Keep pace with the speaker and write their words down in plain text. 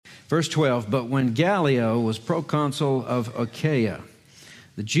Verse 12, but when Gallio was proconsul of Achaia,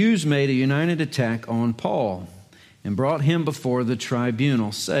 the Jews made a united attack on Paul and brought him before the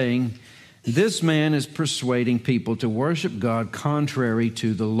tribunal, saying, this man is persuading people to worship God contrary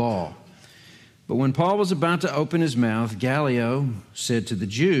to the law. But when Paul was about to open his mouth, Gallio said to the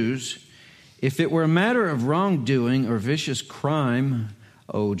Jews, if it were a matter of wrongdoing or vicious crime,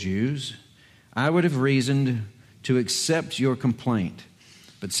 O Jews, I would have reasoned to accept your complaint.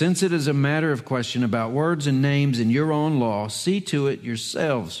 But since it is a matter of question about words and names in your own law, see to it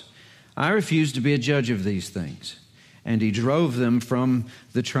yourselves. I refuse to be a judge of these things. And he drove them from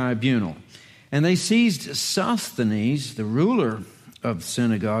the tribunal. And they seized Sosthenes, the ruler of the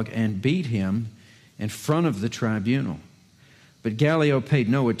synagogue, and beat him in front of the tribunal. But Gallio paid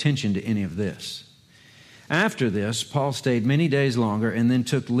no attention to any of this. After this, Paul stayed many days longer and then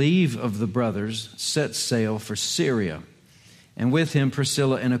took leave of the brothers, set sail for Syria, and with him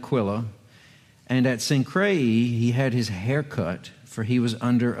Priscilla and Aquila. And at Cenchreae he had his hair cut, for he was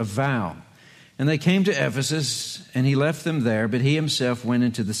under a vow. And they came to Ephesus, and he left them there, but he himself went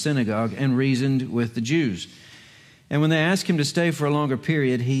into the synagogue and reasoned with the Jews. And when they asked him to stay for a longer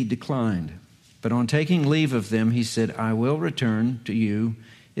period, he declined. But on taking leave of them, he said, I will return to you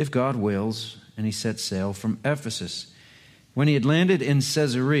if God wills. And he set sail from Ephesus. When he had landed in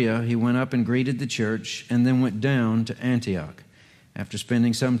Caesarea, he went up and greeted the church, and then went down to Antioch. After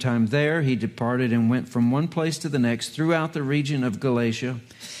spending some time there, he departed and went from one place to the next throughout the region of Galatia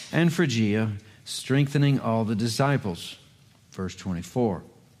and Phrygia, strengthening all the disciples. Verse 24.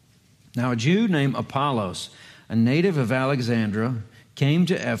 Now a Jew named Apollos, a native of Alexandria, came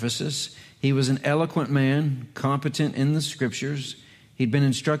to Ephesus. He was an eloquent man, competent in the Scriptures. He'd been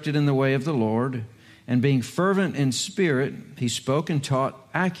instructed in the way of the Lord, and being fervent in spirit, he spoke and taught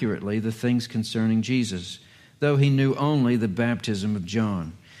accurately the things concerning Jesus, though he knew only the baptism of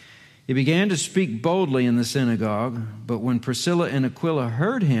John. He began to speak boldly in the synagogue, but when Priscilla and Aquila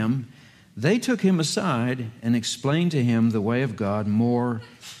heard him, they took him aside and explained to him the way of God more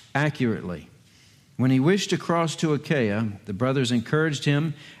accurately. When he wished to cross to Achaia, the brothers encouraged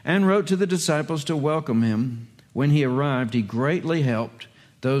him and wrote to the disciples to welcome him. When he arrived, he greatly helped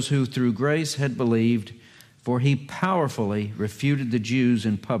those who through grace had believed, for he powerfully refuted the Jews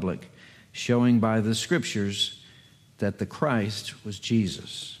in public, showing by the Scriptures that the Christ was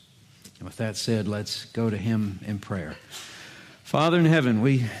Jesus. And with that said, let's go to him in prayer. Father in heaven,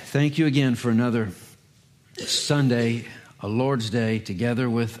 we thank you again for another Sunday, a Lord's Day, together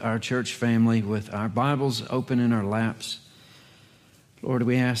with our church family, with our Bibles open in our laps. Lord,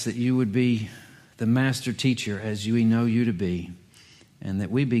 we ask that you would be the master teacher as we know you to be, and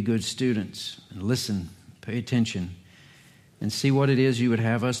that we be good students and listen, pay attention, and see what it is you would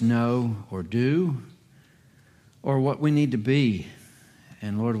have us know or do, or what we need to be.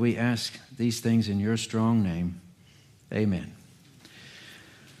 And Lord, we ask these things in your strong name. Amen.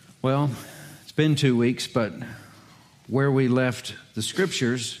 Well, it's been 2 weeks, but where we left the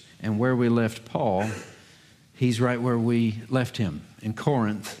Scriptures and where we left Paul, he's right where we left him, in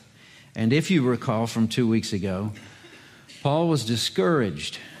Corinth. And if you recall from 2 weeks ago, Paul was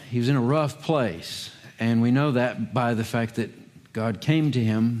discouraged. He was in a rough place. And we know that by the fact that God came to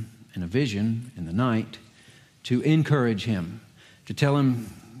him in a vision in the night to encourage him, to tell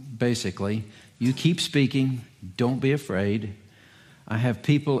him basically, you keep speaking, don't be afraid. I have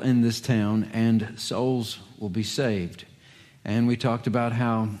people in this town and souls will be saved. And we talked about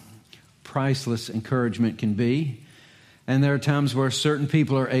how priceless encouragement can be. And there are times where certain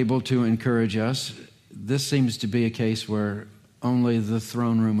people are able to encourage us. This seems to be a case where only the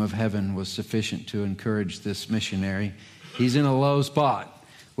throne room of heaven was sufficient to encourage this missionary. He's in a low spot.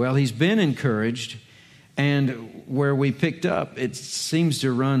 Well, he's been encouraged, and where we picked up, it seems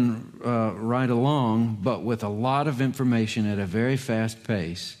to run right along, but with a lot of information at a very fast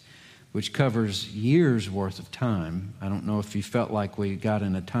pace, which covers years' worth of time. I don't know if you felt like we got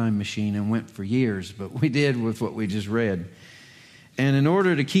in a time machine and went for years, but we did with what we just read. And in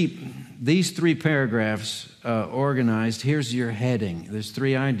order to keep these 3 paragraphs organized, here's your heading. There's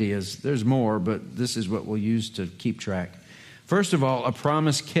 3 ideas. There's more, but this is what we'll use to keep track. First of all, a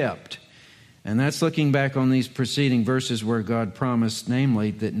promise kept. And that's looking back on these preceding verses where God promised,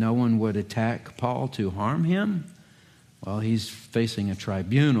 namely, that no one would attack Paul to harm him. Well, he's facing a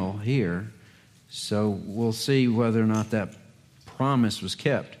tribunal here, so we'll see whether or not that promise was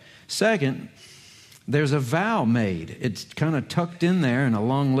kept. Second, there's a vow made. It's kind of tucked in there in a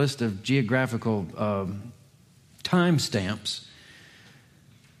long list of geographical time stamps.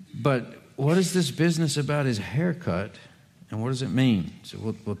 But what is this business about his haircut, and what does it mean? So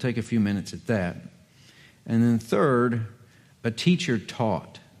we'll take a few minutes at that. And then third, a teacher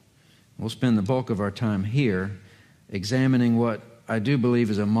taught. We'll spend the bulk of our time here examining what I do believe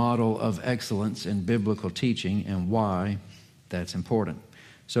is a model of excellence in biblical teaching and why that's important.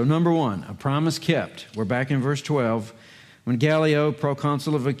 So number one, a promise kept. We're back in verse 12. When Gallio,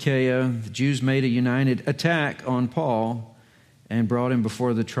 proconsul of Achaia, the Jews made a united attack on Paul and brought him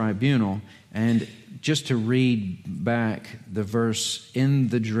before the tribunal. And just to read back the verse in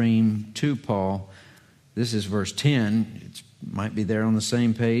the dream to Paul, this is verse 10. It might be there on the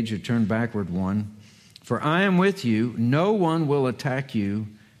same page or turn backward one. For I am with you, no one will attack you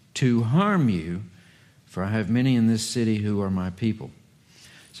to harm you, for I have many in this city who are my people.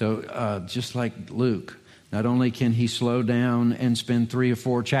 So just like Luke, not only can he slow down and spend 3 or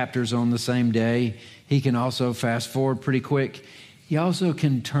 4 chapters on the same day, he can also fast forward pretty quick. He also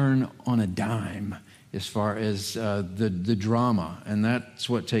can turn on a dime as far as the drama, and that's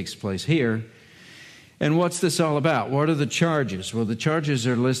what takes place here. And what's this all about? What are the charges? Well, the charges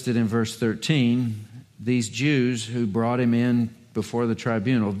are listed in verse 13. These Jews who brought him in before the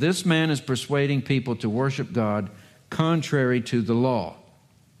tribunal. This man is persuading people to worship God contrary to the law.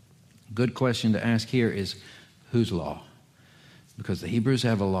 Good question to ask here is, whose law? Because the Hebrews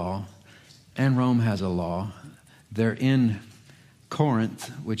have a law and Rome has a law. They're in Corinth,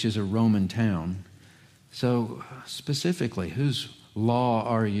 which is a Roman town. So specifically, whose law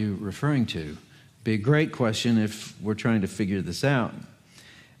are you referring to? Be a great question if we're trying to figure this out.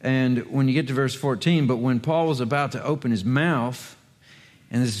 And when you get to verse 14, but when Paul was about to open his mouth,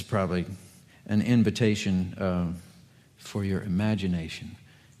 and this is probably an invitation for your imagination.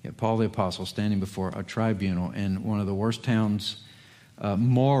 Paul the Apostle standing before a tribunal in one of the worst towns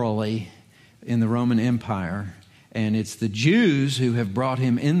morally in the Roman Empire. And it's the Jews who have brought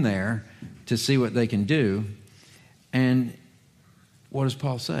him in there to see what they can do. And what does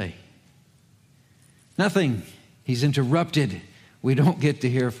Paul say? Nothing. He's interrupted. We don't get to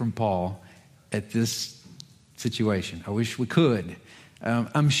hear from Paul at this situation. I wish we could.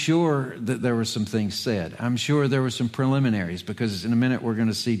 I'm sure that there were some things said. I'm sure there were some preliminaries, because in a minute we're going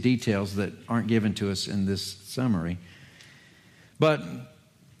to see details that aren't given to us in this summary. But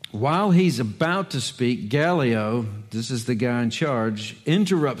while he's about to speak, Gallio, this is the guy in charge,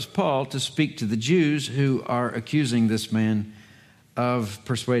 interrupts Paul to speak to the Jews who are accusing this man of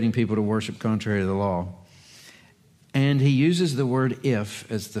persuading people to worship contrary to the law. And he uses the word if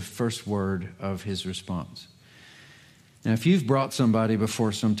as the first word of his response. Now, if you've brought somebody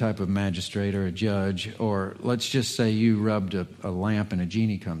before some type of magistrate or a judge, or let's just say you rubbed a lamp and a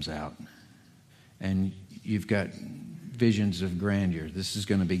genie comes out, and you've got visions of grandeur, this is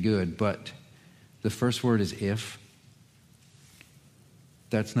going to be good, but the first word is if.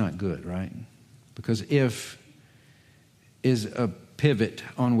 That's not good, right? Because if is a pivot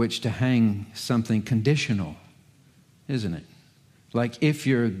on which to hang something conditional, isn't it? Like if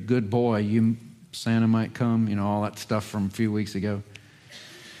you're a good boy, Santa might come, all that stuff from a few weeks ago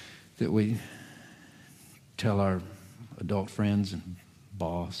that we tell our adult friends and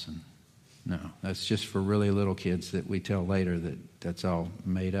boss. And no, that's just for really little kids that we tell later that's all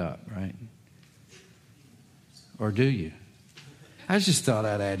made up, right? Or do you? I just thought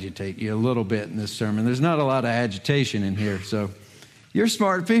I'd agitate you a little bit in this sermon. There's not a lot of agitation in here, so you're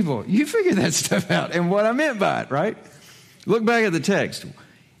smart people. You figure that stuff out and what I meant by it, right? Look back at the text.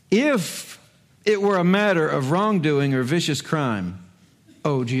 If it were a matter of wrongdoing or vicious crime,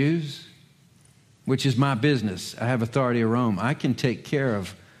 O Jews, which is my business, I have authority of Rome. I can take care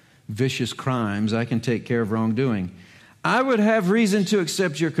of vicious crimes. I can take care of wrongdoing. I would have reason to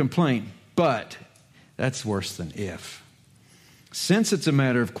accept your complaint, but that's worse than if. Since it's a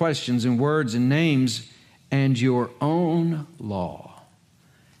matter of questions and words and names and your own law.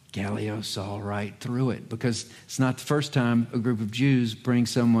 Gallio saw right through it, because it's not the first time a group of Jews bring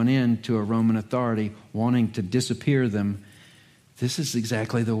someone in to a Roman authority wanting to disappear them. This is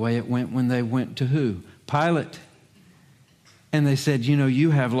exactly the way it went when they went to who? Pilate. And they said,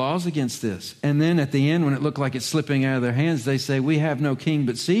 you have laws against this. And then at the end, when it looked like it's slipping out of their hands, they say, we have no king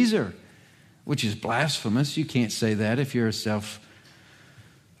but Caesar, which is blasphemous. You can't say that if you're a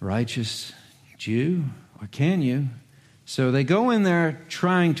self-righteous Jew, or can you? So they go in there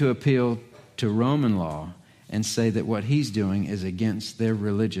trying to appeal to Roman law and say that what he's doing is against their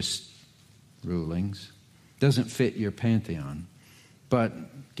religious rulings. Doesn't fit your pantheon.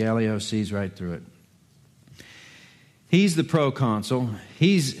 But Gallio sees right through it. He's the proconsul.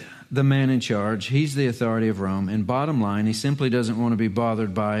 He's the man in charge. He's the authority of Rome. And bottom line, he simply doesn't want to be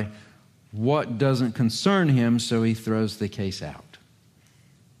bothered by what doesn't concern him, so he throws the case out.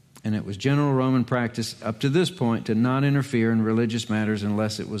 And it was general Roman practice up to this point to not interfere in religious matters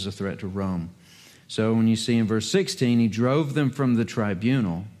unless it was a threat to Rome. So when you see in verse 16, he drove them from the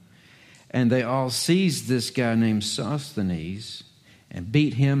tribunal. And they all seized this guy named Sosthenes and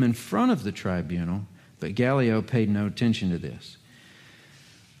beat him in front of the tribunal, but Gallio paid no attention to this.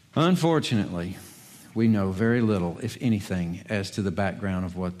 Unfortunately, we know very little, if anything, as to the background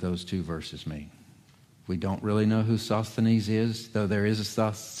of what those two verses mean. We don't really know who Sosthenes is, though there is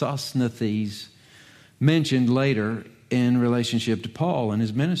a Sosthenes mentioned later in relationship to Paul and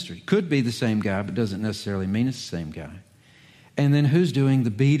his ministry. Could be the same guy, but doesn't necessarily mean it's the same guy. And then who's doing the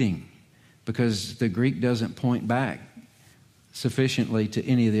beating? Because the Greek doesn't point back sufficiently to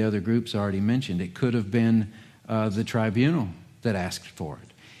any of the other groups already mentioned. It could have been the tribunal that asked for it.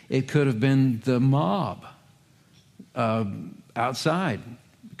 It could have been the mob outside.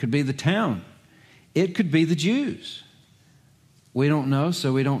 It could be the town. It could be the Jews. We don't know,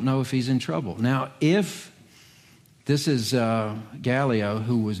 so we don't know if he's in trouble. Now, if this is Gallio,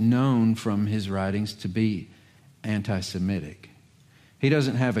 who was known from his writings to be anti-Semitic, he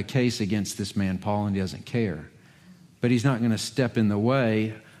doesn't have a case against this man, Paul, and he doesn't care. But he's not going to step in the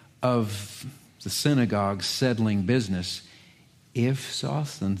way of the synagogue settling business. If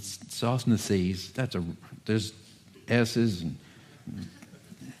Sosthenes, there's S's, and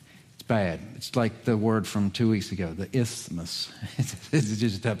it's bad. It's like the word from 2 weeks ago, the isthmus. It's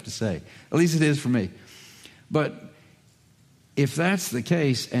just tough to say. At least it is for me. But if that's the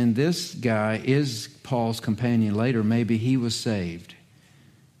case, and this guy is Paul's companion later, maybe he was saved.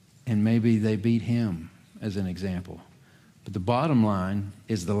 And maybe they beat him as an example. But the bottom line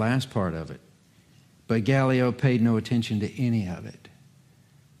is the last part of it. But Gallio paid no attention to any of it.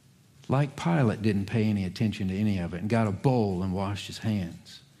 Like Pilate didn't pay any attention to any of it and got a bowl and washed his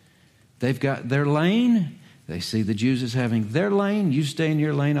hands. They've got their lane. They see the Jews as having their lane. You stay in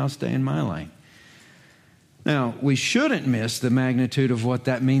your lane, I'll stay in my lane. Now, we shouldn't miss the magnitude of what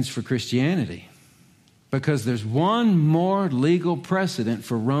that means for Christianity, because there's one more legal precedent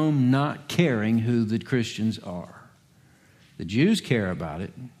for Rome not caring who the Christians are. The Jews care about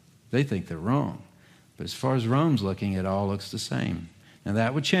it. They think they're wrong. But as far as Rome's looking, it all looks the same. Now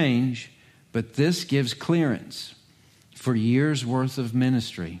that would change, but this gives clearance for years' worth of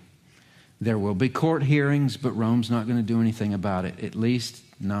ministry. There will be court hearings, but Rome's not going to do anything about it, at least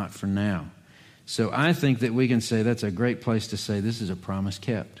not for now. So I think that we can say that's a great place to say this is a promise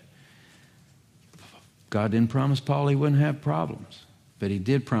kept. God didn't promise Paul he wouldn't have problems, but he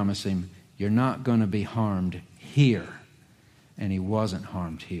did promise him, you're not going to be harmed here. And he wasn't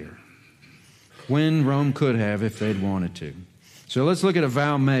harmed here, when Rome could have if they'd wanted to. So let's look at a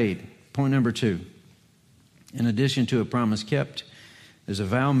vow made. Point number 2. In addition to a promise kept, there's a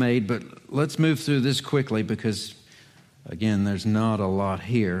vow made, but let's move through this quickly because, again, there's not a lot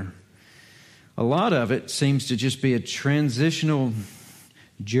here. A lot of it seems to just be a transitional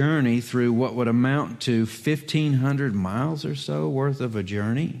journey through what would amount to 1,500 miles or so worth of a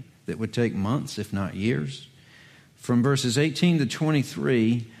journey that would take months, if not years. From verses 18 to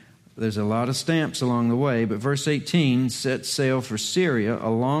 23, there's a lot of stamps along the way, but verse 18 set sail for Syria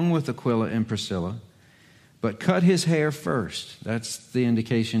along with Aquila and Priscilla, but cut his hair first. That's the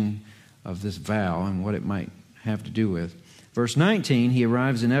indication of this vow and what it might have to do with. Verse 19, he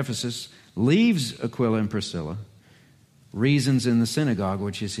arrives in Ephesus, leaves Aquila and Priscilla, reasons in the synagogue,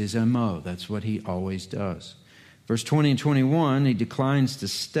 which is his MO. That's what he always does. Verse 20 and 21, he declines to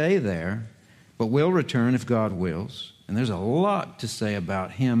stay there, but will return if God wills. And there's a lot to say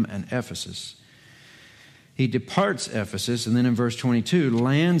about him and Ephesus. He departs Ephesus, and then in verse 22,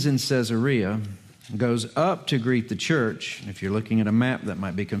 lands in Caesarea, goes up to greet the church. If you're looking at a map, that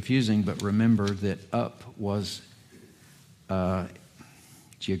might be confusing, but remember that up was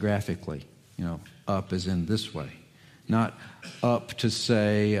geographically, up as in this way. Not up to,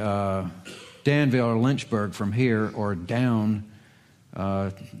 say, Danville or Lynchburg from here, or down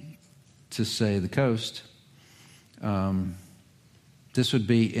to, say, the coast. This would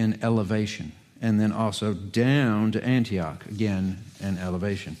be in elevation. And then also down to Antioch, again, in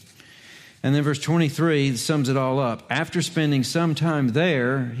elevation. And then verse 23 sums it all up. After spending some time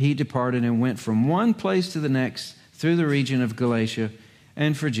there, he departed and went from one place to the next through the region of Galatia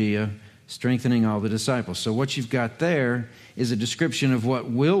and Phrygia, strengthening all the disciples. So what you've got there is a description of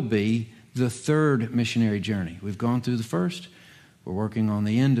what will be the third missionary journey. We've gone through the first. We're working on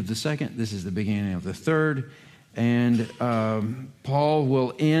the end of the second. This is the beginning of the third. And Paul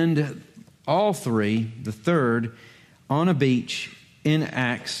will end all three, the third, on a beach in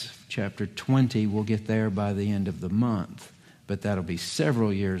Acts chapter 20. We'll get there by the end of the month. But that'll be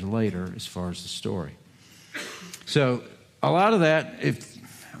several years later as far as the story. So a lot of that,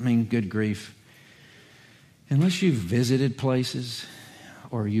 good grief. Unless you've visited places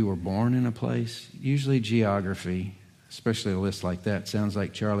or you were born in a place, usually geography especially a list like that. Sounds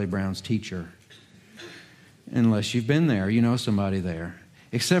like Charlie Brown's Teacher. Unless you've been there, you know somebody there.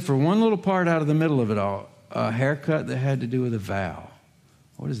 Except for one little part out of the middle of it all, a haircut that had to do with a vow.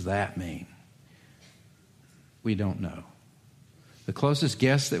 What does that mean? We don't know. The closest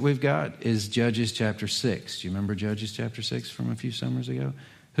guess that we've got is Judges chapter 6. Do you remember Judges chapter 6 from a few summers ago?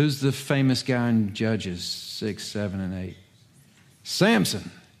 Who's the famous guy in Judges 6, 7, and 8?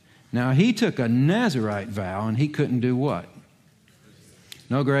 Samson. Now, he took a Nazirite vow, and he couldn't do what?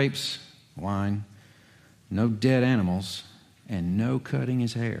 No grapes, wine, no dead animals, and no cutting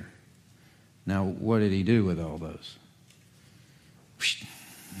his hair. Now, what did he do with all those?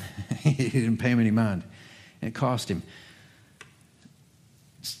 He didn't pay him any mind. It cost him.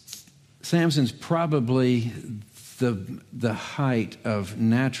 Samson's probably the height of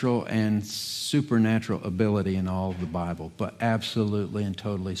natural and supernatural ability in all of the Bible, but absolutely and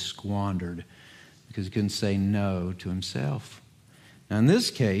totally squandered because he couldn't say no to himself. Now, in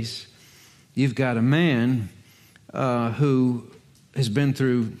this case, you've got a man who has been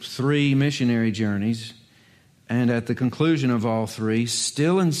through 3 missionary journeys, and at the conclusion of all 3,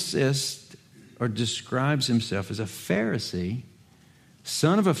 still insists or describes himself as a Pharisee,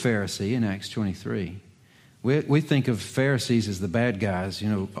 son of a Pharisee in Acts 23. We think of Pharisees as the bad guys,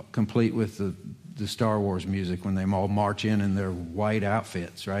 complete with the Star Wars music when they all march in their white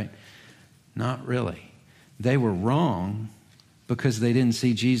outfits, right? Not really. They were wrong because they didn't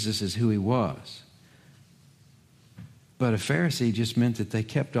see Jesus as who he was. But a Pharisee just meant that they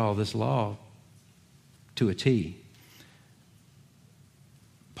kept all this law to a T.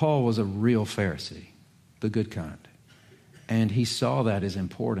 Paul was a real Pharisee, the good kind. And he saw that as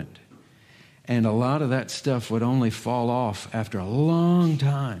important. And a lot of that stuff would only fall off after a long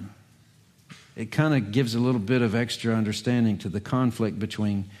time. It kind of gives a little bit of extra understanding to the conflict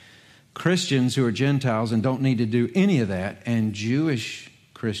between Christians who are Gentiles and don't need to do any of that, and Jewish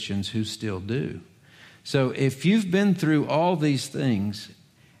Christians who still do. So if you've been through all these things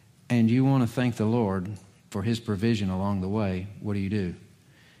and you want to thank the Lord for his provision along the way, what do?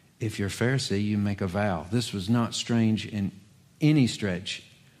 If you're a Pharisee, you make a vow. This was not strange in any stretch,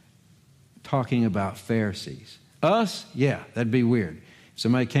 talking about Pharisees. Us? Yeah, that'd be weird. If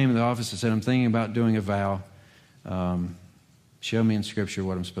somebody came to the office and said, I'm thinking about doing a vow, show me in Scripture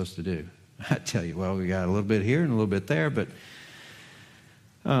what I'm supposed to do. I'd tell you, well, we got a little bit here and a little bit there, but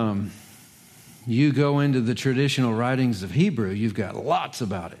you go into the traditional writings of Hebrew, you've got lots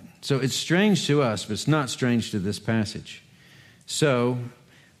about it. So it's strange to us, but it's not strange to this passage. So,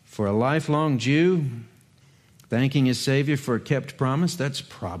 for a lifelong Jew, thanking his Savior for a kept promise, that's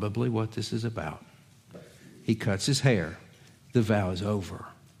probably what this is about. He cuts his hair. The vow is over.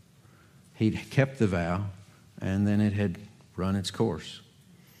 He'd kept the vow, and then it had run its course.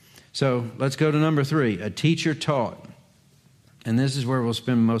 So let's go to number 3. A teacher taught. And this is where we'll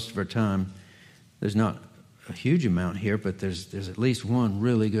spend most of our time. There's not a huge amount here, but there's at least one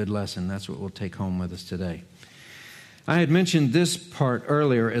really good lesson. That's what we'll take home with us today. I had mentioned this part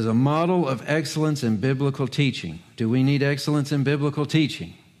earlier as a model of excellence in biblical teaching. Do we need excellence in biblical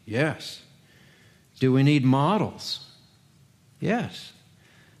teaching? Yes. Do we need models? Yes.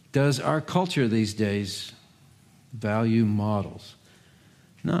 Does our culture these days value models?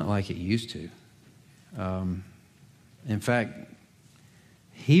 Not like it used to. In fact,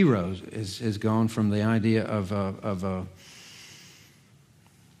 heroes has gone from the idea of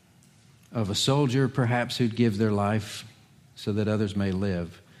a soldier perhaps who'd give their life so that others may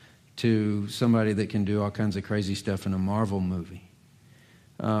live, to somebody that can do all kinds of crazy stuff in a Marvel movie.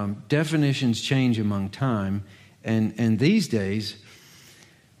 Definitions change among time, and these days,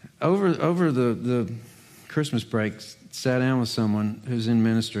 over the Christmas break, sat down with someone who's in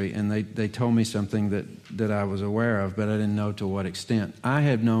ministry, and they told me something that I was aware of, but I didn't know to what extent. I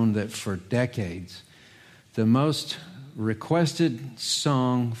have known that for decades, the most requested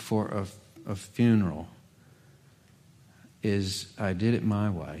song for a funeral is I Did It My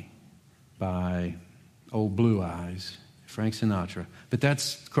Way by Old Blue Eyes, Frank Sinatra. But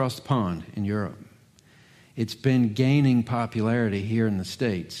that's across the pond in Europe. It's been gaining popularity here in the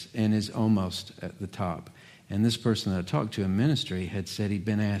States and is almost at the top. And this person that I talked to in ministry had said he'd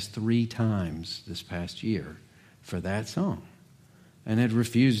been asked 3 times this past year for that song and had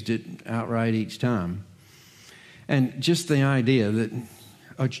refused it outright each time. And just the idea that, and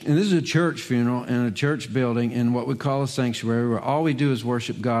this is a church funeral in a church building in what we call a sanctuary where all we do is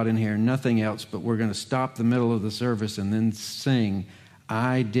worship God in here, nothing else, but we're going to stop the middle of the service and then sing,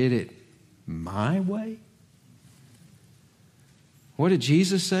 I did it my way? What did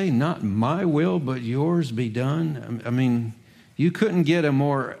Jesus say? Not my will, but yours be done. I mean, you couldn't get a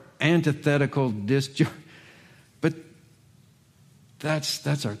more antithetical disjoint. But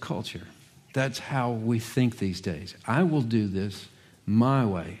That's our culture. That's how we think these days. I will do this my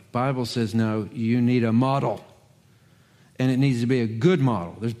way. Bible says, no, you need a model. And it needs to be a good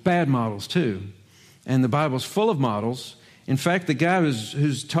model. There's bad models too. And the Bible's full of models. In fact, the guy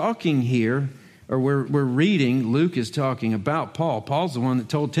who's talking here, or we're reading, Luke is talking about Paul. Paul's the one that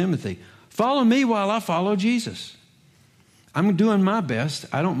told Timothy, follow me while I follow Jesus. I'm doing my best.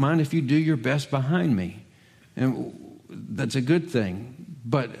 I don't mind if you do your best behind me. And that's a good thing.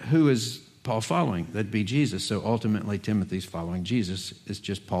 But who is Paul following? That'd be Jesus. So ultimately, Timothy's following Jesus. It's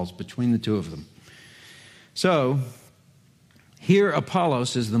just Paul's between the two of them. So here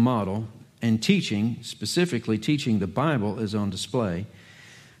Apollos is the model, and teaching, specifically teaching the Bible, is on display.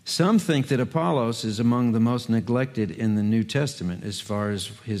 Some think that Apollos is among the most neglected in the New Testament as far as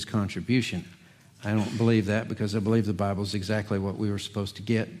his contribution. I don't believe that, because I believe the Bible is exactly what we were supposed to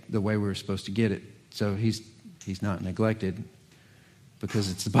get, the way we were supposed to get it. So he's not neglected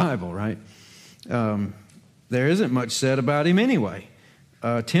because it's the Bible, right? There isn't much said about him anyway.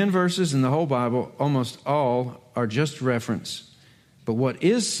 10 verses in the whole Bible, almost all are just reference. But what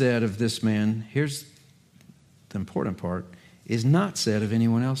is said of this man, here's the important part, is not said of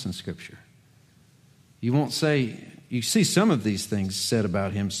anyone else in Scripture. You won't say, you see some of these things said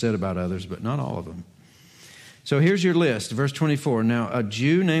about him, said about others, but not all of them. So here's your list, verse 24. Now a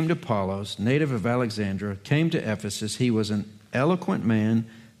Jew named Apollos, native of Alexandria, came to Ephesus. He was an eloquent man,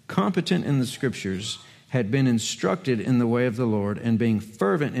 competent in the Scriptures, had been instructed in the way of the Lord, and being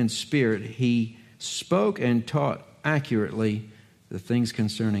fervent in spirit, he spoke and taught accurately the things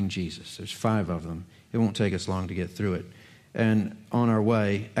concerning Jesus. There's 5 of them. It won't take us long to get through it. And on our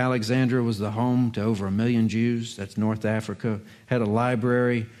way, Alexandria was the home to over 1 million Jews. That's North Africa. Had a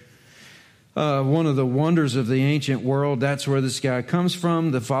library. One of the wonders of the ancient world. That's where this guy comes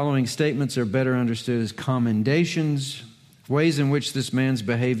from. The following statements are better understood as commendations, ways in which this man's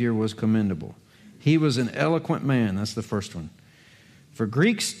behavior was commendable. He was an eloquent man. That's the first one. For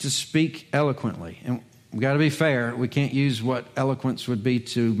Greeks to speak eloquently, and we've got to be fair, we can't use what eloquence would be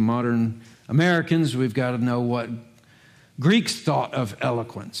to modern Americans. We've got to know what Greeks thought of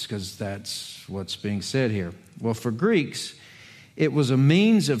eloquence, because that's what's being said here. Well, for Greeks, it was a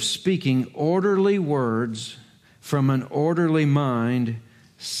means of speaking orderly words from an orderly mind,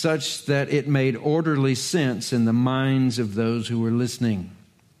 such that it made orderly sense in the minds of those who were listening.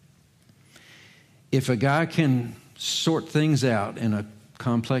 If a guy can sort things out in a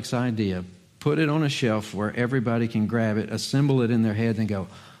complex idea, put it on a shelf where everybody can grab it, assemble it in their head, and go,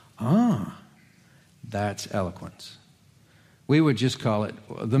 that's eloquence. We would just call it,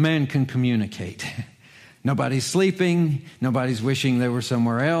 the man can communicate. Nobody's sleeping. Nobody's wishing they were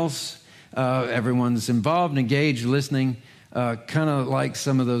somewhere else. Everyone's involved, engaged, listening. Kind of like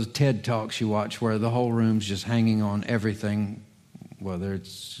some of those TED Talks you watch where the whole room's just hanging on everything, whether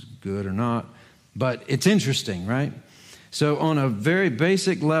it's good or not. But it's interesting, right? So on a very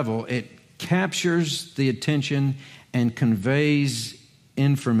basic level, it captures the attention and conveys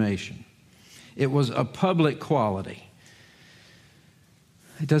information. It was a public quality.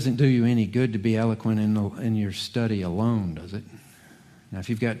 It doesn't do you any good to be eloquent in your study alone, does it? Now, if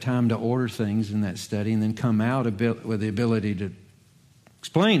you've got time to order things in that study and then come out with the ability to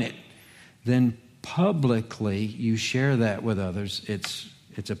explain it, then publicly you share that with others.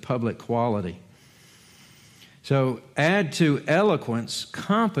 It's a public quality. So add to eloquence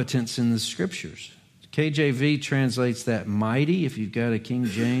competence in the Scriptures. KJV translates that mighty, if you've got a King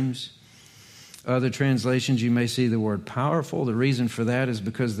James. Other translations, you may see the word powerful. The reason for that is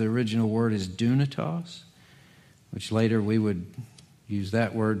because the original word is dunatos, which later we would use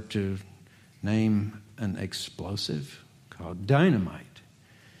that word to name an explosive called dynamite,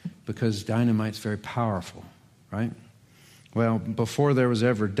 because dynamite's very powerful, right? Well, before there was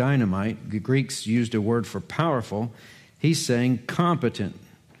ever dynamite, the Greeks used a word for powerful. He's saying competent,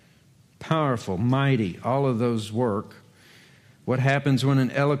 powerful, mighty, all of those work. What happens when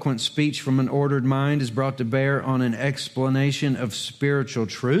an eloquent speech from an ordered mind is brought to bear on an explanation of spiritual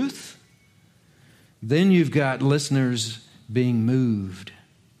truth? Then you've got listeners being moved.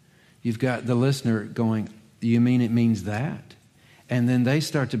 You've got the listener going, you mean it means that? And then they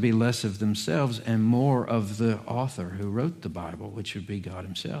start to be less of themselves and more of the author who wrote the Bible, which would be God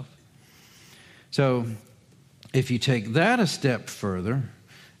Himself. So if you take that a step further,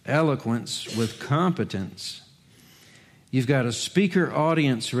 eloquence with competence, you've got a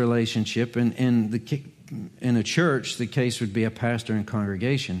speaker-audience relationship. In a church, the case would be a pastor and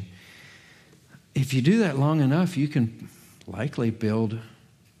congregation. If you do that long enough, you can likely build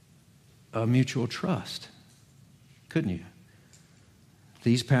a mutual trust, couldn't you?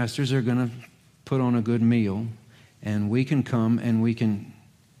 These pastors are going to put on a good meal, And we can come and we can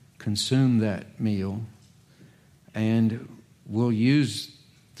consume that meal, and we'll use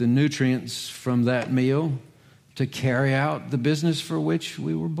the nutrients from that meal to carry out the business for which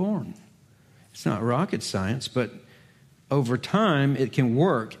we were born. It's not rocket science, but over time it can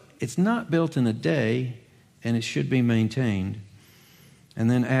work. It's not built in a day, and it should be maintained.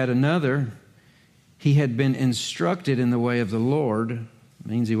 And then add another. He had been instructed in the way of the Lord. It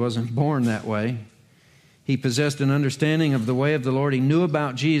means he wasn't born that way. He possessed an understanding of the way of the Lord. He knew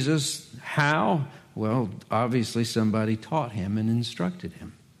about Jesus. How? Well, obviously somebody taught him and instructed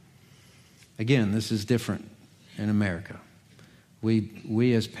him. Again, this is different in America.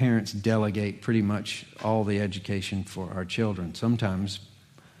 We as parents delegate pretty much all the education for our children. Sometimes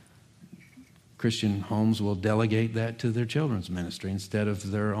Christian homes will delegate that to their children's ministry instead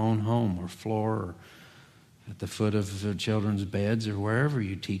of their own home or floor or at the foot of the children's beds or wherever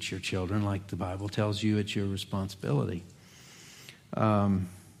you teach your children, like the Bible tells you it's your responsibility.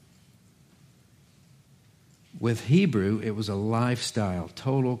 With Hebrew, it was a lifestyle,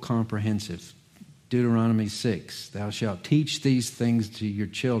 total comprehensive. Deuteronomy 6, thou shalt teach these things to your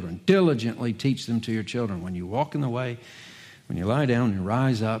children. Diligently teach them to your children. When you walk in the way, when you lie down and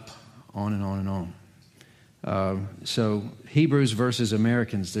rise up, on and on and on. So Hebrews versus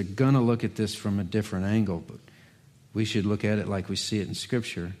Americans, they're going to look at this from a different angle, but we should look at it like we see it in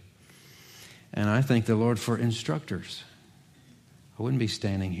Scripture. And I thank the Lord for instructors. I wouldn't be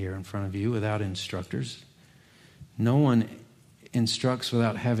standing here in front of you without instructors. No one instructs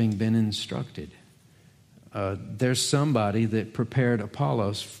without having been instructed. There's somebody that prepared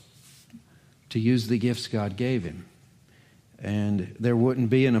Apollos to use the gifts God gave him. And there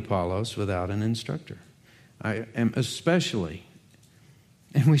wouldn't be an Apollos without an instructor. I am especially,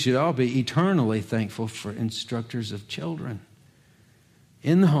 and we should all be eternally thankful for instructors of children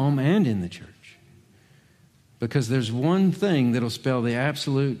in the home and in the church. Because there's one thing that'll spell the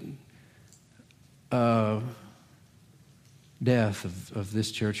absolute death of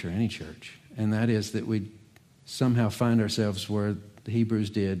this church or any church, and that is that we somehow find ourselves where the Hebrews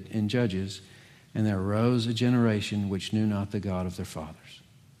did in Judges, and there arose a generation which knew not the God of their fathers.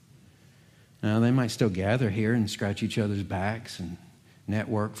 Now, they might still gather here and scratch each other's backs and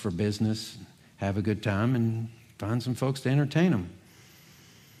network for business, and have a good time, and find some folks to entertain them.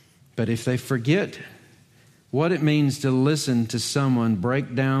 But if they forget what it means to listen to someone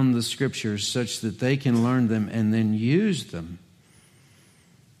break down the Scriptures such that they can learn them and then use them,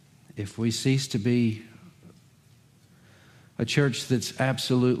 if we cease to be a church that's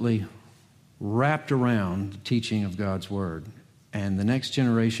absolutely wrapped around the teaching of God's Word, and the next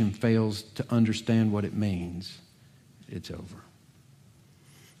generation fails to understand what it means, it's over.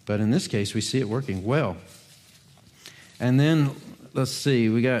 But in this case, we see it working well. And then, let's see,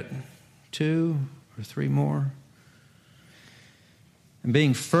 we got 2 or 3 more. And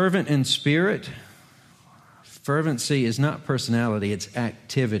being fervent in spirit. Fervency is not personality, it's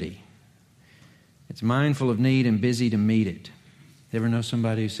activity. It's mindful of need and busy to meet it. You ever know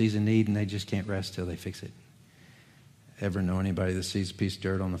somebody who sees a need and they just can't rest till they fix it? Ever know anybody that sees a piece of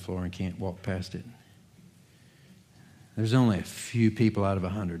dirt on the floor and can't walk past it? There's only a few people out of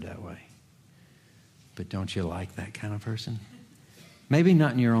 100 that way. But don't you like that kind of person? Maybe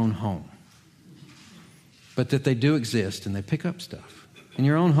not in your own home, but that they do exist and they pick up stuff. In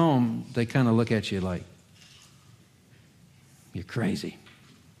your own home, they kind of look at you like, you're crazy.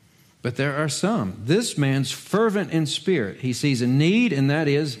 But there are some. This man's fervent in spirit. He sees a need, and that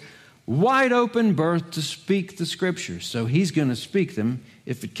is wide open berth to speak the Scriptures. So he's going to speak them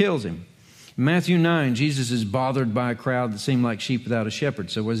if it kills him. In Matthew 9, Jesus is bothered by a crowd that seemed like sheep without a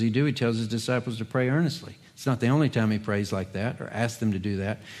shepherd. So what does he do? He tells his disciples to pray earnestly. It's not the only time he prays like that or asks them to do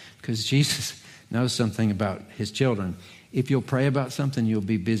that, because Jesus knows something about his children. If you'll pray about something, you'll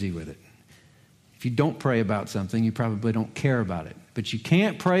be busy with it. If you don't pray about something, you probably don't care about it. But you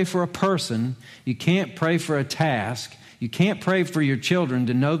can't pray for a person. You can't pray for a task. You can't pray for your children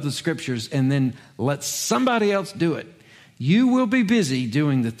to know the Scriptures and then let somebody else do it. You will be busy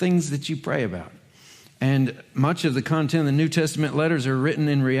doing the things that you pray about. And much of the content of the New Testament letters are written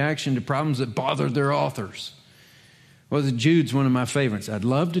in reaction to problems that bothered their authors. Well, Jude's one of my favorites. I'd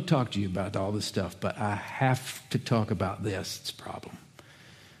love to talk to you about all this stuff, but I have to talk about this. It's a problem.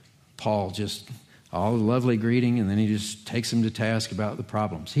 Paul just, all the lovely greeting, and then he just takes them to task about the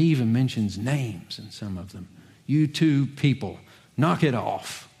problems. He even mentions names in some of them. You two people, knock it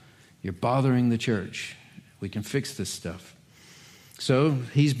off. You're bothering the church. We can fix this stuff. So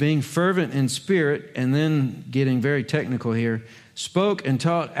he's being fervent in spirit, and then getting very technical here, spoke and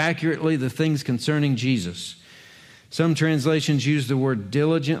taught accurately the things concerning Jesus. Some translations use the word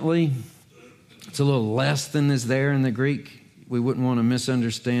diligently. It's a little less than is there in the Greek. We wouldn't want to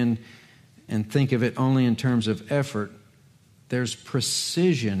misunderstand and think of it only in terms of effort. There's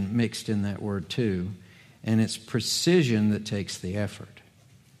precision mixed in that word too, and it's precision that takes the effort.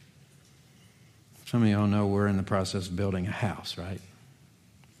 Some of y'all know we're in the process of building a house, right?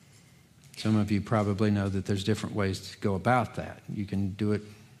 Some of you probably know that there's different ways to go about that. You can do it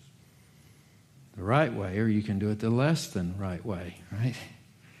the right way, or you can do it the less than right way, right?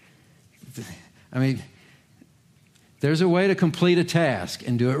 I mean, there's a way to complete a task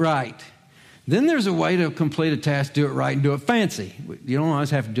and do it right. Then there's a way to complete a task, do it right, and do it fancy. You don't always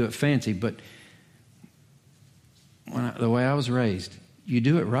have to do it fancy, but the way I was raised, you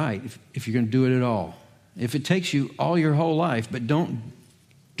do it right if you're going to do it at all. If it takes you all your whole life, but don't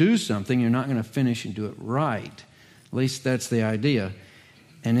do something, you're not going to finish and do it right. At least that's the idea.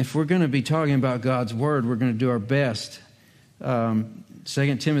 And if we're going to be talking about God's Word, we're going to do our best.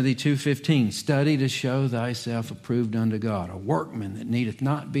 2 Timothy 2:15, study to show thyself approved unto God, a workman that needeth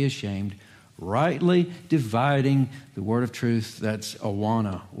not be ashamed, rightly dividing the word of truth. That's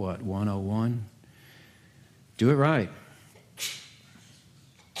Awana, 101? Do it right.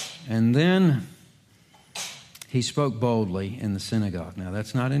 And then he spoke boldly in the synagogue. Now,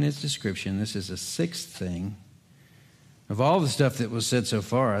 that's not in his description. This is a sixth thing. Of all the stuff that was said so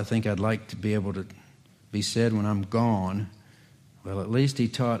far, I think I'd like to be able to be said when I'm gone. Well, at least he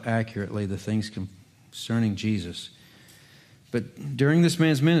taught accurately the things concerning Jesus. But during this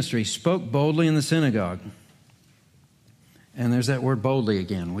man's ministry, he spoke boldly in the synagogue. And there's that word boldly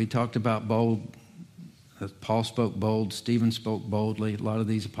again. We talked about bold. Paul spoke bold. Stephen spoke boldly. A lot of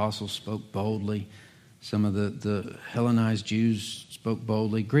these apostles spoke boldly. Some of the Hellenized Jews spoke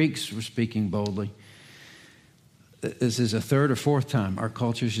boldly. Greeks were speaking boldly. This is a third or fourth time. Our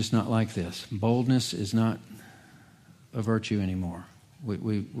culture is just not like this. Boldness is not a virtue anymore.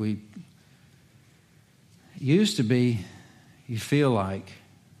 We used to be, you feel like,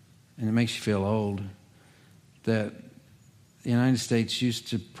 and it makes you feel old, that the United States used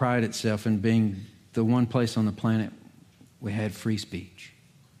to pride itself in being the one place on the planet we had free speech.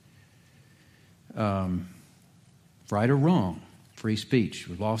 Right or wrong, free speech.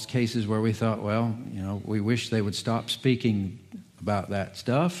 We've lost cases where we thought, well, we wish they would stop speaking about that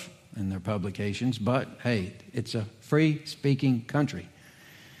stuff in their publications, but hey, it's a free-speaking country.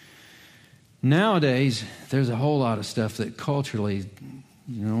 Nowadays, there's a whole lot of stuff that culturally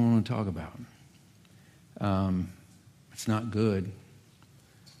you don't want to talk about. It's not good.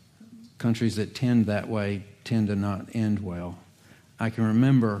 Countries that tend that way tend to not end well. I can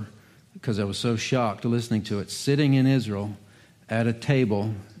remember, because I was so shocked listening to it, sitting in Israel at a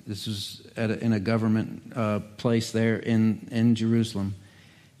table. This was in a government place there in Jerusalem.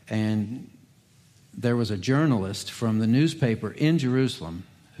 And there was a journalist from the newspaper in Jerusalem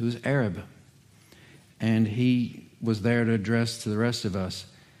who's Arab. And he was there to address to the rest of us.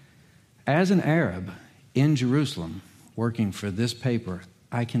 As an Arab in Jerusalem, working for this paper,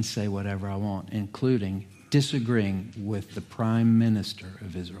 I can say whatever I want, including disagreeing with the prime minister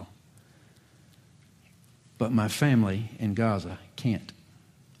of Israel. But my family in Gaza can't.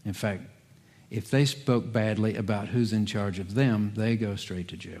 In fact, if they spoke badly about who's in charge of them, they go straight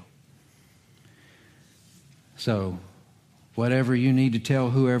to jail. So, whatever you need to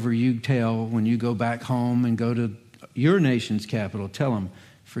tell whoever you tell when you go back home and go to your nation's capital, tell them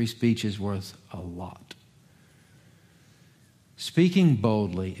free speech is worth a lot. Speaking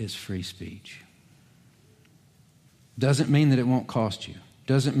boldly is free speech. Doesn't mean that it won't cost you.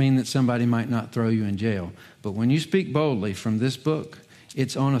 Doesn't mean that somebody might not throw you in jail. But when you speak boldly from this book,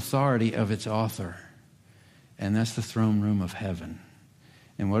 it's on authority of its author. And that's the throne room of heaven.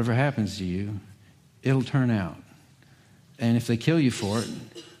 And whatever happens to you, it'll turn out. And if they kill you for it,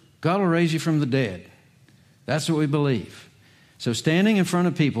 God will raise you from the dead. That's what we believe. So standing in front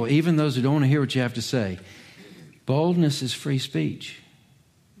of people, even those who don't want to hear what you have to say, boldness is free speech.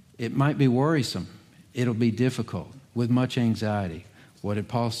 It might be worrisome. It'll be difficult with much anxiety. What did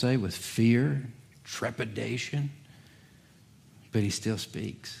Paul say? With fear, trepidation. But he still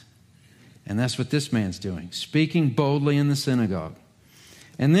speaks. And that's what this man's doing, speaking boldly in the synagogue.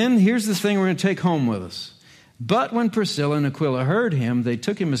 And then here's the thing we're going to take home with us. But when Priscilla and Aquila heard him, they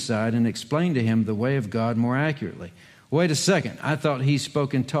took him aside and explained to him the way of God more accurately. Wait a second. I thought he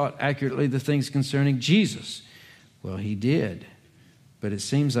spoke and taught accurately the things concerning Jesus. Well, he did. But it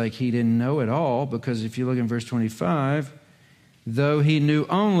seems like he didn't know it all, because if you look in verse 25, though he knew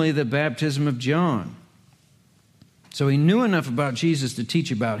only the baptism of John. So he knew enough about Jesus to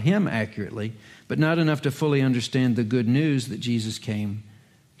teach about him accurately, but not enough to fully understand the good news that Jesus came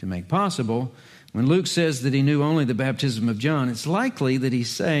to make possible. When Luke says that he knew only the baptism of John, it's likely that he's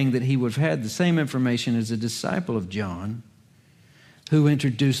saying that he would have had the same information as a disciple of John, who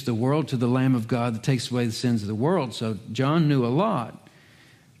introduced the world to the Lamb of God that takes away the sins of the world. So John knew a lot.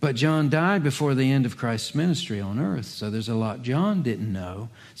 But John died before the end of Christ's ministry on earth. So there's a lot John didn't know.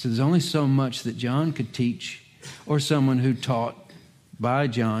 So there's only so much that John could teach, or someone who taught by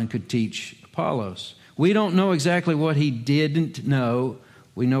John could teach Apollos. We don't know exactly what he didn't know.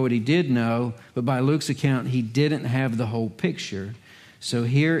 We know what he did know, but by Luke's account, he didn't have the whole picture. So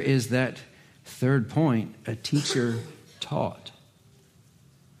here is that third point: a teacher taught.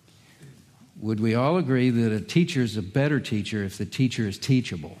 Would we all agree that a teacher is a better teacher if the teacher is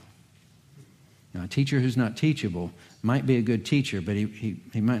teachable? Now, a teacher who's not teachable might be a good teacher, but he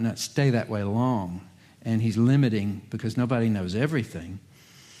might not stay that way long, and he's limiting because nobody knows everything.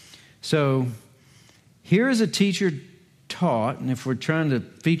 So here is a teacher taught, and if we're trying to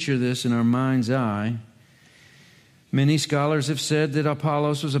feature this in our mind's eye, many scholars have said that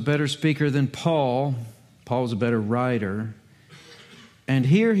Apollos was a better speaker than Paul. Paul was a better writer. And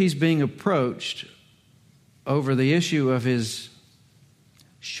here he's being approached over the issue of his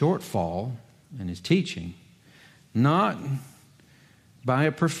shortfall in his teaching, not by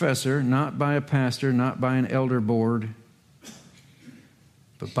a professor, not by a pastor, not by an elder board,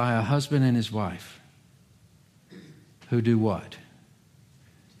 but by a husband and his wife who do what?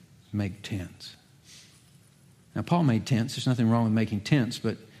 Make tents. Now, Paul made tents. There's nothing wrong with making tents,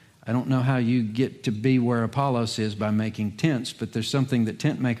 but I don't know how you get to be where Apollos is by making tents, but there's something that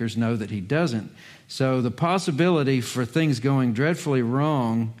tent makers know that he doesn't. So the possibility for things going dreadfully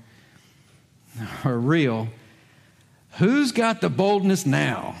wrong are real. Who's got the boldness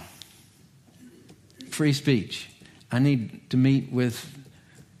now? Free speech. I need to meet with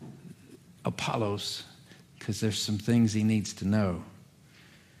Apollos because there's some things he needs to know.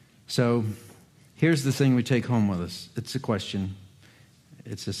 So here's the thing we take home with us. It's a question.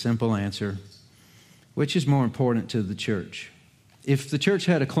 It's a simple answer. Which is more important to the church? If the church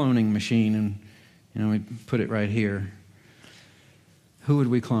had a cloning machine, and we put it right here, who would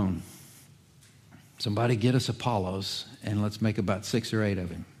we clone? Somebody get us Apollos, and let's make about 6 or 8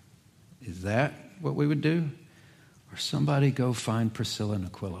 of him. Is that what we would do? Or somebody go find Priscilla and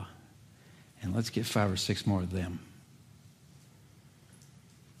Aquila, and let's get 5 or 6 more of them.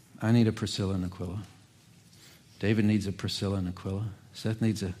 I need a Priscilla and Aquila. David needs a Priscilla and Aquila. Seth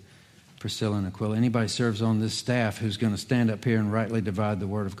needs a Priscilla and Aquila. Anybody serves on this staff who's going to stand up here and rightly divide the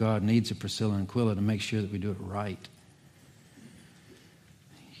Word of God needs a Priscilla and Aquila to make sure that we do it right.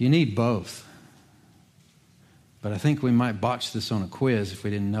 You need both. But I think we might botch this on a quiz if we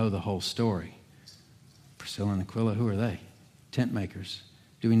didn't know the whole story. Priscilla and Aquila, who are they? Tent makers.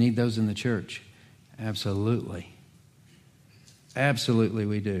 Do we need those in the church? Absolutely. Absolutely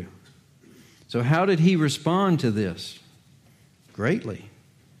we do. So how did he respond to this? Greatly.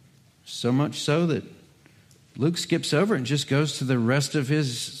 So much so that Luke skips over and just goes to the rest of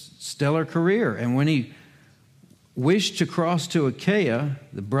his stellar career. And when he wished to cross to Achaia,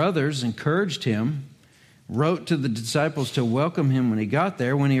 the brothers encouraged him, wrote to the disciples to welcome him when he got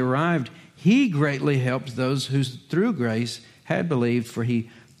there. When he arrived, he greatly helped those who through grace had believed, for he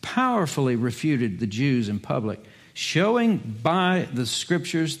powerfully refuted the Jews in public, showing by the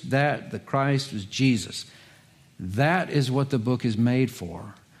scriptures that the Christ was Jesus. That is what the book is made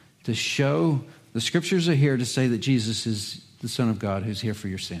for, to show the scriptures are here to say that Jesus is the Son of God who's here for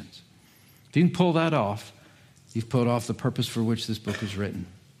your sins. If you can pull that off, you've pulled off the purpose for which this book was written.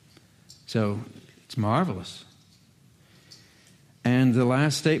 So it's marvelous. And the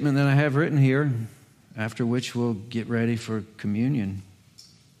last statement that I have written here, after which we'll get ready for communion.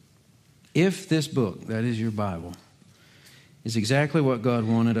 If this book, that is your Bible, is exactly what God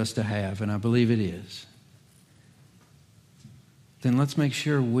wanted us to have, and I believe it is, then let's make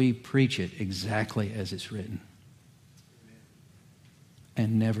sure we preach it exactly as it's written.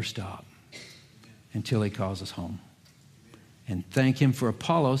 And never stop until he calls us home. And thank him for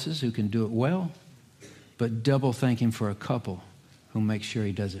Apollos who can do it well, but double thank him for a couple who make sure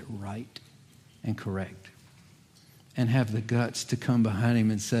he does it right and correct. And have the guts to come behind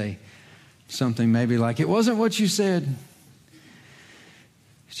him and say something maybe like, it wasn't what you said.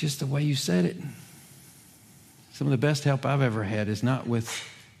 It's just the way you said it. Some of the best help I've ever had is not with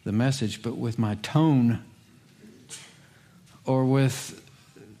the message, but with my tone or with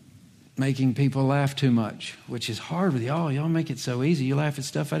making people laugh too much, which is hard with y'all. Y'all make it so easy. You laugh at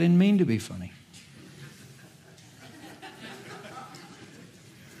stuff I didn't mean to be funny.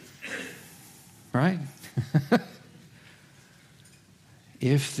 Right?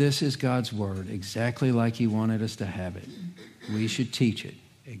 If this is God's word, exactly like he wanted us to have it, we should teach it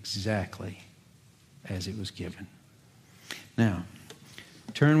exactly as it was given. Now,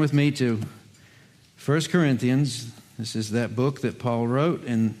 turn with me to 1 Corinthians. This is that book that Paul wrote,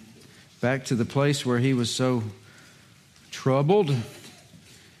 and back to the place where he was so troubled.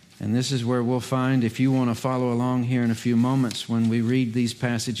 And this is where we'll find, if you want to follow along here in a few moments, when we read these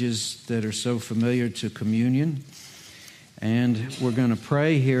passages that are so familiar to communion. And we're going to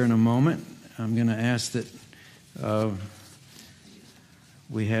pray here in a moment. I'm going to ask that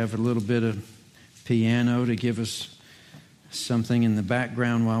we have a little bit of piano to give us something in the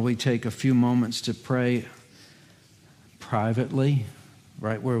background while we take a few moments to pray privately,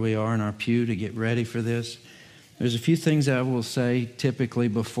 right where we are in our pew, to get ready for this. There's a few things I will say typically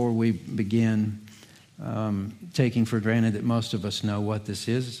before we begin, taking for granted that most of us know what this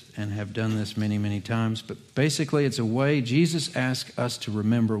is and have done this many, many times. But basically, it's a way Jesus asked us to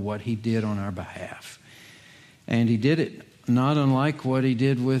remember what he did on our behalf. And he did it not unlike what he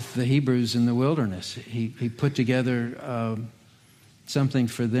did with the Hebrews in the wilderness. He put together something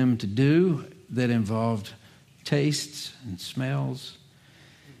for them to do that involved tastes and smells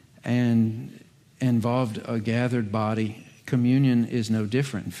and involved a gathered body. Communion is no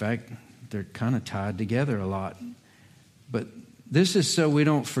different. In fact, they're kind of tied together a lot. But this is so we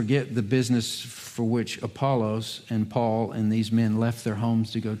don't forget the business for which Apollos and Paul and these men left their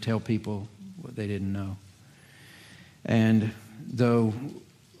homes to go tell people what they didn't know. And though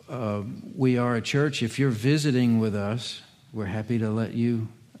we are a church, if you're visiting with us, we're happy to let you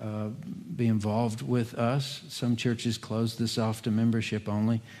be involved with us. Some churches close this off to membership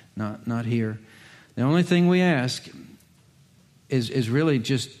only, not here. The only thing we ask is really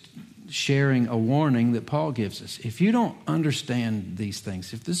just sharing a warning that Paul gives us. If you don't understand these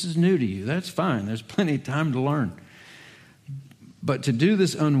things, if this is new to you, that's fine. There's plenty of time to learn. But to do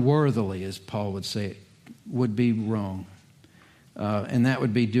this unworthily, as Paul would say, would be wrong. And that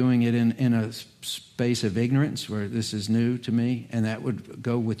would be doing it in a space of ignorance where this is new to me. And that would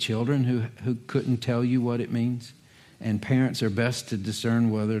go with children who couldn't tell you what it means. And parents are best to discern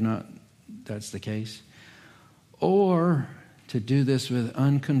whether or not that's the case. Or to do this with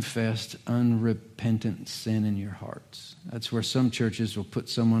unconfessed, unrepentant sin in your hearts. That's where some churches will put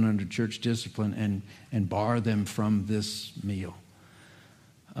someone under church discipline and bar them from this meal.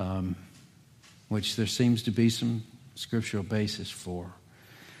 Which there seems to be some scriptural basis for.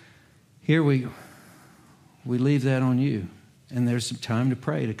 Here we leave that on you. And there's some time to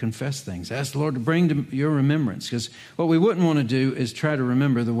pray, to confess things. Ask the Lord to bring to your remembrance. Because what we wouldn't want to do is try to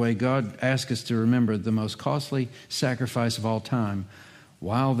remember the way God asked us to remember the most costly sacrifice of all time,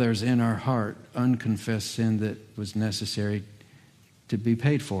 while there's in our heart unconfessed sin that was necessary to be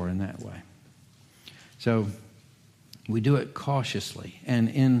paid for in that way. So we do it cautiously. And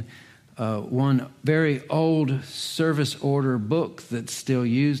in one very old service order book that's still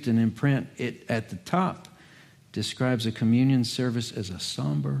used and in print, it at the top describes a communion service as a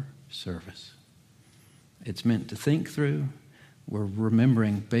somber service. It's meant to think through. We're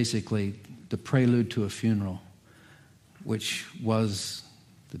remembering basically the prelude to a funeral, which was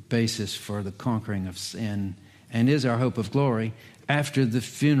the basis for the conquering of sin and is our hope of glory. After the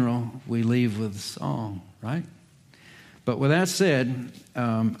funeral, we leave with song, right? But with that said,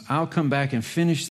 I'll come back and finish